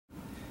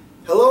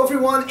Hello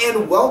everyone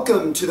and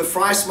welcome to the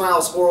Fry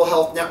Smiles Oral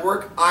Health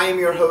Network. I am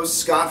your host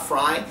Scott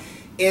Fry,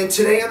 and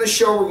today on the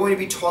show we're going to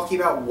be talking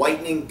about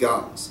whitening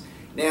gums.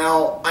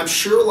 Now, I'm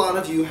sure a lot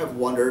of you have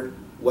wondered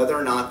whether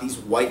or not these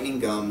whitening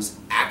gums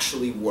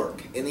actually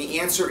work, and the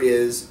answer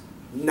is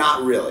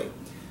not really.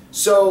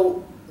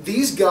 So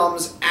these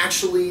gums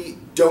actually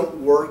don't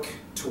work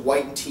to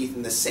whiten teeth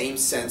in the same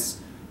sense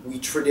we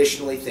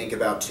traditionally think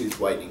about tooth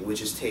whitening,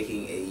 which is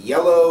taking a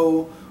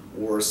yellow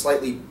or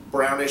slightly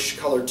brownish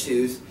colored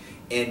tooth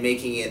and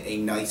making it a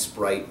nice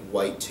bright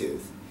white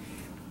tooth.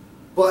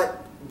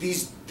 But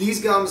these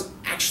gums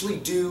actually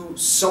do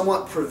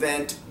somewhat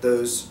prevent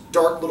those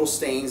dark little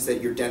stains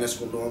that your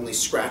dentist will normally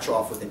scratch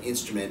off with an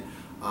instrument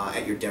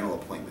at your dental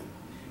appointment.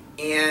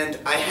 And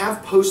I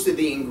have posted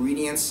the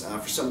ingredients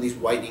for some of these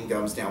whitening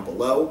gums down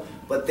below,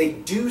 but they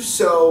do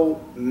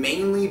so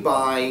mainly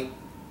by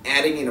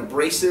adding in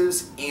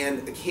abrasives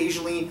and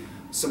occasionally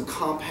some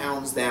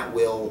compounds that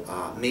will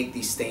make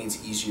these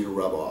stains easier to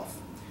rub off.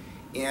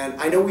 And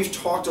I know we've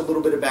talked a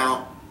little bit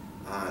about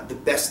the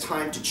best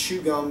time to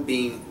chew gum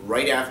being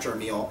right after a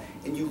meal,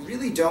 and you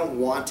really don't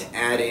want to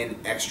add in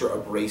extra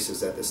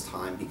abrasives at this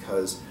time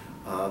because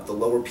of the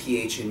lower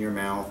pH in your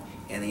mouth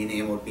and the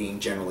enamel being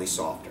generally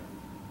softer.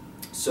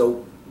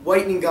 So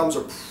whitening gums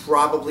are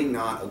probably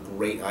not a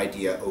great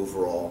idea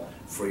overall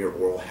for your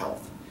oral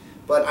health.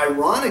 But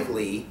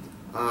ironically,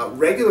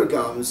 regular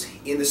gums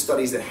in the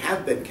studies that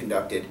have been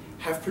conducted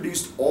have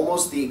produced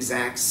almost the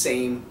exact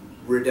same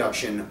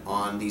reduction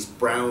on these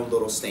brown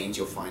little stains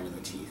you'll find in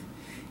the teeth.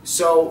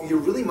 So you're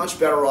really much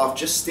better off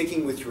just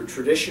sticking with your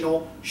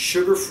traditional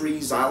sugar-free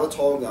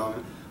xylitol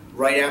gum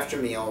right after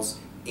meals,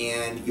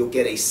 and you'll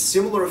get a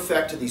similar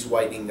effect to these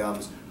whitening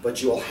gums,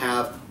 but you'll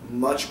have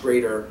much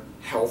greater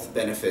health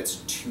benefits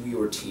to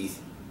your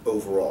teeth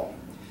overall.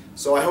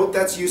 So I hope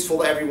that's useful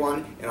to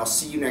everyone, and I'll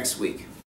see you next week.